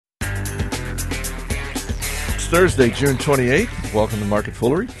Thursday, June 28th. Welcome to Market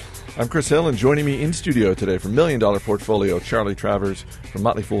Foolery. I'm Chris Hill, and joining me in studio today from $1 Million Portfolio, Charlie Travers, from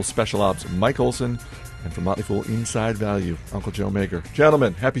Motley Fool Special Ops, Mike Olson, and from Motley Fool Inside Value, Uncle Joe Mager.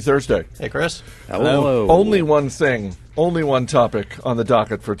 Gentlemen, happy Thursday. Hey, Chris. Hello. Only one thing, only one topic on the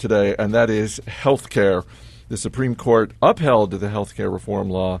docket for today, and that is health care. The Supreme Court upheld the health care reform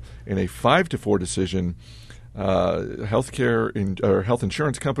law in a 5-4 decision. Health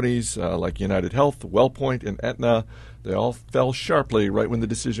insurance companies like United Health, WellPoint, and Aetna, they all fell sharply right when the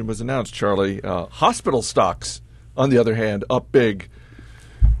decision was announced, Charlie. Hospital stocks, on the other hand, up big.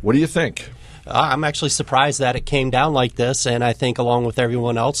 What do you think? I'm actually surprised that it came down like this, and I think along with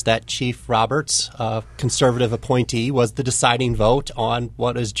everyone else that Chief Roberts, conservative appointee, was the deciding vote on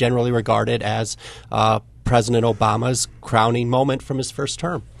what is generally regarded as President Obama's crowning moment from his first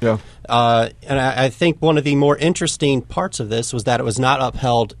term. Yeah. And I think one of the more interesting parts of this was that it was not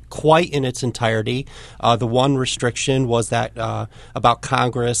upheld quite in its entirety. The one restriction was that about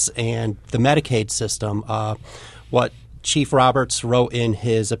Congress and the Medicaid system. What Chief Roberts wrote in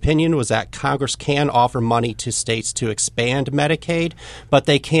his opinion was that Congress can offer money to states to expand Medicaid, but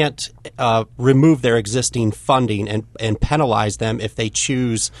they can't remove their existing funding and penalize them if they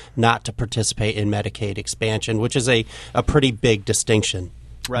choose not to participate in Medicaid expansion, which is a pretty big distinction.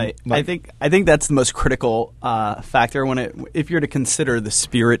 Right. I think that's the most critical factor if you're to consider the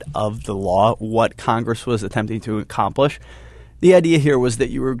spirit of the law, what Congress was attempting to accomplish. The idea here was that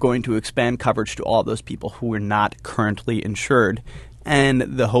you were going to expand coverage to all those people who were not currently insured. And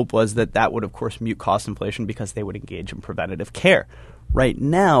the hope was that that would, of course, mute cost inflation because they would engage in preventative care. Right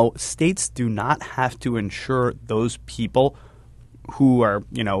now, states do not have to insure those people who are,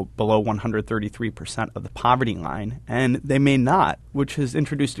 below 133% of the poverty line. And they may not, which has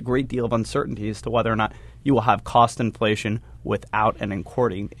introduced a great deal of uncertainty as to whether or not you will have cost inflation without an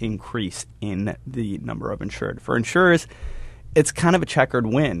according increase in the number of insured. For insurers, it's kind of a checkered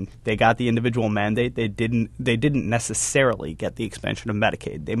win. They got the individual mandate. They didn't necessarily get the expansion of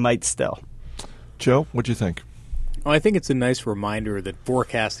Medicaid. They might still. Joe, what do you think? Well, I think it's a nice reminder that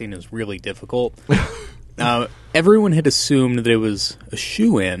forecasting is really difficult. Everyone had assumed that it was a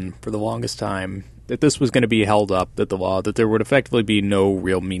shoo-in for the longest time, that this was going to be held up, that there would effectively be no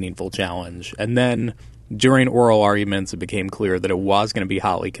real meaningful challenge. And then during oral arguments, it became clear that it was going to be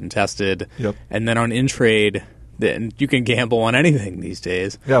hotly contested. Yep. And then on in-trade, then you can gamble on anything these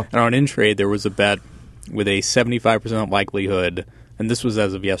days. Yeah. And on in-trade, there was a bet with a 75% likelihood, and this was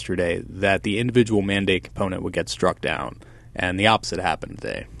as of yesterday, that the individual mandate component would get struck down. And the opposite happened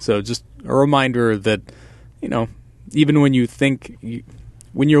today. So just a reminder that, even when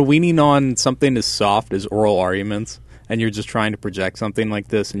when you're leaning on something as soft as oral arguments, and you're just trying to project something like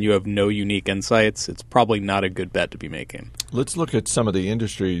this and you have no unique insights, it's probably not a good bet to be making. Let's look at some of the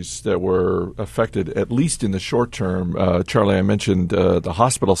industries that were affected, at least in the short term. Charlie, I mentioned the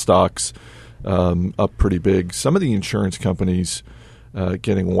hospital stocks up pretty big. Some of the insurance companies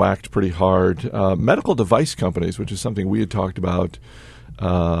getting whacked pretty hard. Medical device companies, which is something we had talked about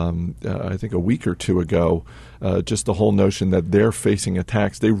I think a week or two ago, just the whole notion that they're facing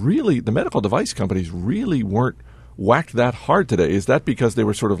attacks. The medical device companies really weren't whacked that hard today. Is that because they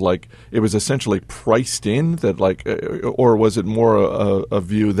were sort of like it was essentially priced in that or was it more a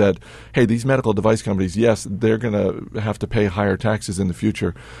view that, hey, these medical device companies, yes, they're going to have to pay higher taxes in the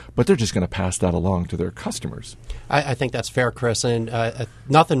future, but they're just going to pass that along to their customers? I think that's fair, Chris, and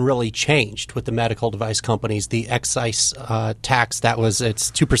nothing really changed with the medical device companies. The excise tax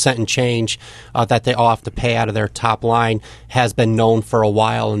it's 2% and change that they all have to pay out of their top line has been known for a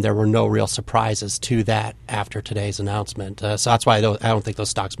while, and there were no real surprises to that after today's announcement. So that's why I don't think those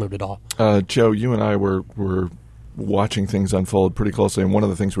stocks moved at all. Joe, you and I were watching things unfold pretty closely, and one of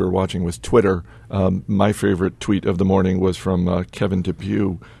the things we were watching was Twitter. My favorite tweet of the morning was from Kevin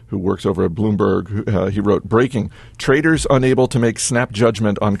Depew, who works over at Bloomberg. He wrote, "Breaking: Traders unable to make snap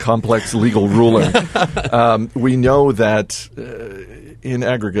judgment on complex legal ruling." We know that in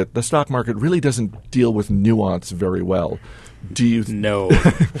aggregate, the stock market really doesn't deal with nuance very well. No.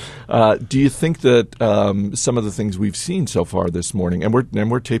 Do you think that some of the things we've seen so far this morning, and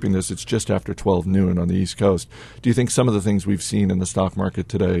we're taping this, it's just after 12 noon on the East Coast, do you think some of the things we've seen in the stock market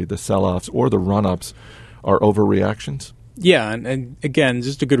today, the sell-offs or the run-ups, are overreactions? Yeah, and again,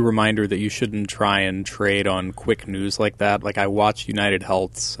 just a good reminder that you shouldn't try and trade on quick news like that. Like I watched United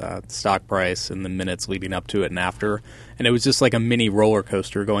Health's stock price in the minutes leading up to it and after, and it was just like a mini roller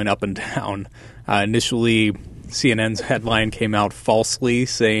coaster going up and down. Initially, CNN's headline came out falsely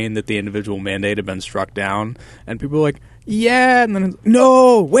saying that the individual mandate had been struck down, and people were like, yeah, and then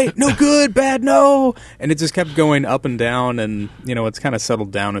no, wait, no good, bad, no. And it just kept going up and down, and, it's kind of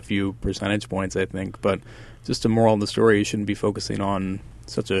settled down a few percentage points, I think. But just a moral of the story, you shouldn't be focusing on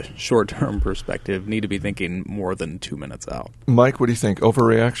such a short-term perspective. Need to be thinking more than 2 minutes out. Mike, what do you think?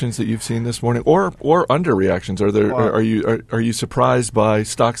 Overreactions that you've seen this morning, or underreactions? Are you surprised by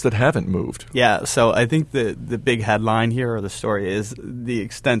stocks that haven't moved? Yeah, so I think the big headline here, or the story, is the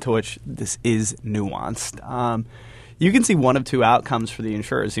extent to which this is nuanced. You can see one of two outcomes for the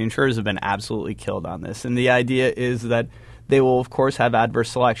insurers. The insurers have been absolutely killed on this, and the idea is that they will, of course, have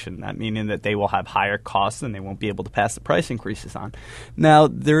adverse selection, that meaning that they will have higher costs and they won't be able to pass the price increases on. Now,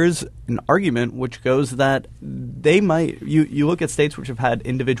 there is an argument which goes that they might – you look at states which have had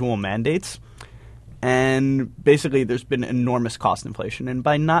individual mandates, and basically there's been enormous cost inflation. And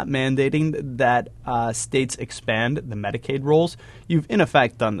by not mandating that states expand the Medicaid rolls, you've in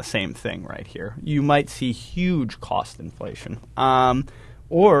effect done the same thing right here. You might see huge cost inflation.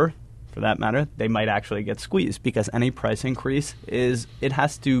 Or, for that matter, they might actually get squeezed because any price increase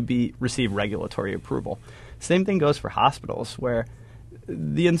has to receive regulatory approval. Same thing goes for hospitals, where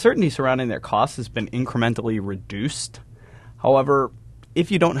the uncertainty surrounding their costs has been incrementally reduced. However, if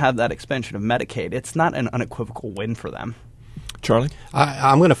you don't have that expansion of Medicaid, it's not an unequivocal win for them. Charlie?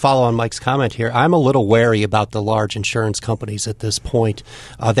 I'm going to follow on Mike's comment here. I'm a little wary about the large insurance companies at this point.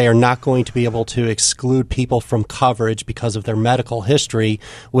 They are not going to be able to exclude people from coverage because of their medical history,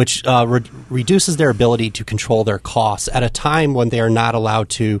 which reduces their ability to control their costs at a time when they are not allowed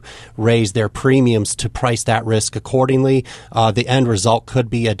to raise their premiums to price that risk accordingly. The end result could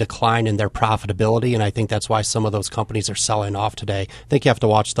be a decline in their profitability, and I think that's why some of those companies are selling off today. I think you have to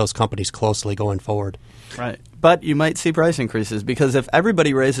watch those companies closely going forward. Right. But you might see price increases because if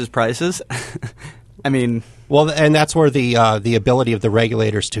everybody raises prices, I mean... Well, and that's where the ability of the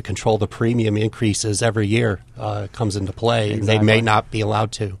regulators to control the premium increases every year comes into play, and they may not be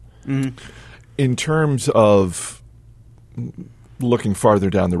allowed to. Mm-hmm. In terms of looking farther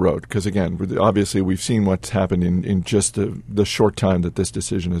down the road, because, again, obviously we've seen what's happened in just the short time that this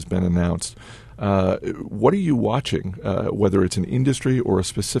decision has been announced. What are you watching, whether it's an industry or a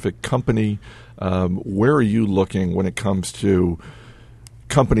specific company? Where are you looking when it comes to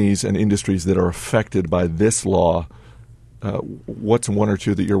companies and industries that are affected by this law? What's one or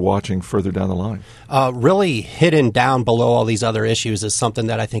two that you're watching further down the line? Really hidden down below all these other issues is something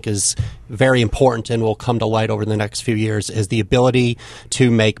that I think is very important and will come to light over the next few years is the ability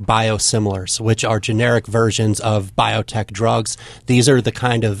to make biosimilars, which are generic versions of biotech drugs. These are the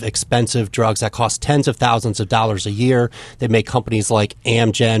kind of expensive drugs that cost tens of thousands of dollars a year. They make companies like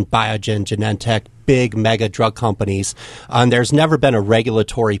Amgen, Biogen, Genentech, big mega drug companies. There's never been a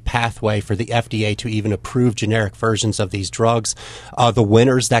regulatory pathway for the FDA to even approve generic versions of these drugs. The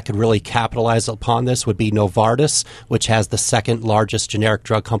winners that could really capitalize upon this would be Novartis, which has the second largest generic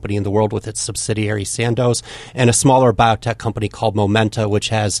drug company in the world with its subsidiary Sandoz, and a smaller biotech company called Momenta, which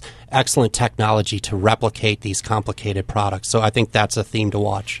has excellent technology to replicate these complicated products. So I think that's a theme to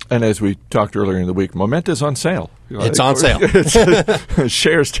watch. And as we talked earlier in the week, Momenta's on sale. It's on sale.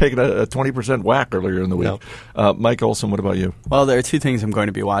 Shares taking a 20% whack earlier in the week. No. Mike Olson, what about you? Well, there are two things I'm going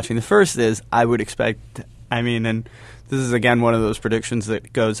to be watching. The first is I would expect, and this is, again, one of those predictions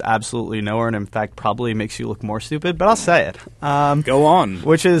that goes absolutely nowhere and, in fact, probably makes you look more stupid, but I'll say it. Go on.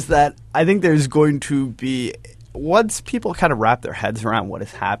 Which is that I think there's going to be, once people kind of wrap their heads around what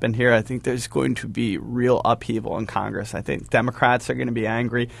has happened here, I think there's going to be real upheaval in Congress. I think Democrats are going to be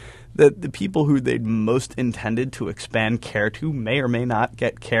angry that the people who they'd most intended to expand care to may or may not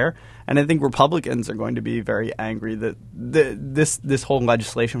get care. And I think Republicans are going to be very angry that this whole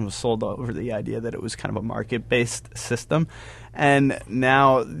legislation was sold over the idea that it was kind of a market-based system. And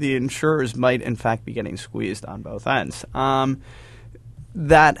now the insurers might, in fact, be getting squeezed on both ends.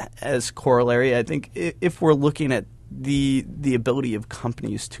 That as corollary, I think if we're looking at the ability of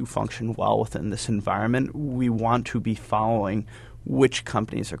companies to function well within this environment, we want to be following which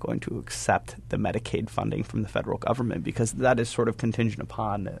companies are going to accept the Medicaid funding from the federal government, because that is sort of contingent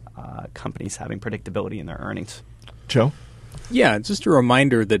upon companies having predictability in their earnings. Joe? Yeah, just a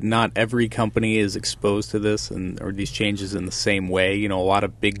reminder that not every company is exposed to this or these changes in the same way. A lot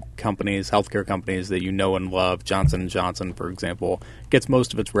of big companies, healthcare companies that you know and love, Johnson & Johnson, for example, gets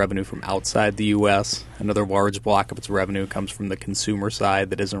most of its revenue from outside the U.S. Another large block of its revenue comes from the consumer side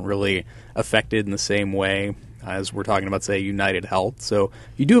that isn't really affected in the same way as we're talking about, say, United Health. So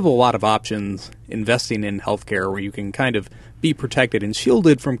you do have a lot of options investing in healthcare where you can kind of be protected and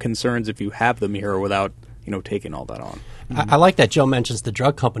shielded from concerns if you have them here without taking all that on. I like that Joe mentions the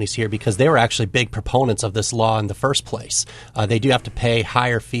drug companies here because they were actually big proponents of this law in the first place. They do have to pay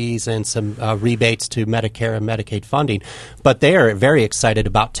higher fees and some rebates to Medicare and Medicaid funding, but they are very excited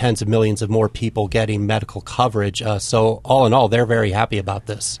about tens of millions of more people getting medical coverage. So all in all, they're very happy about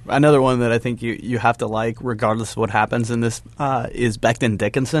this. Another one that I think you have to like, regardless of what happens in this, is Becton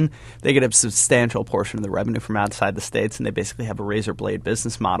Dickinson. They get a substantial portion of the revenue from outside the states, and they basically have a razor blade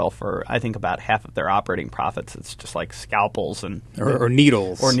business model for, I think, about half of their operating profits. It's just like scalpels and or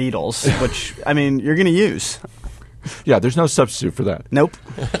needles. Or needles, which, I mean, you're going to use. Yeah, there's no substitute for that. Nope.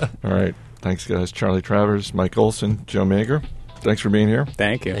 All right. Thanks, guys. Charlie Travers, Mike Olson, Joe Mager. Thanks for being here.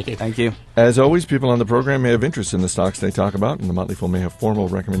 Thank you. Thank you. As always, people on the program may have interest in the stocks they talk about, and the Motley Fool may have formal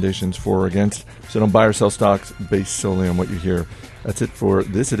recommendations for or against, so don't buy or sell stocks based solely on what you hear. That's it for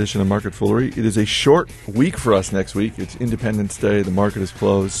this edition of Market Foolery. It is a short week for us next week. It's Independence Day. The market is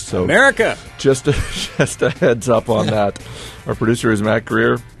closed. So America! Just a heads up on that. Our producer is Matt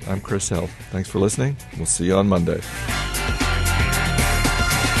Greer. I'm Chris Hill. Thanks for listening. We'll see you on Monday.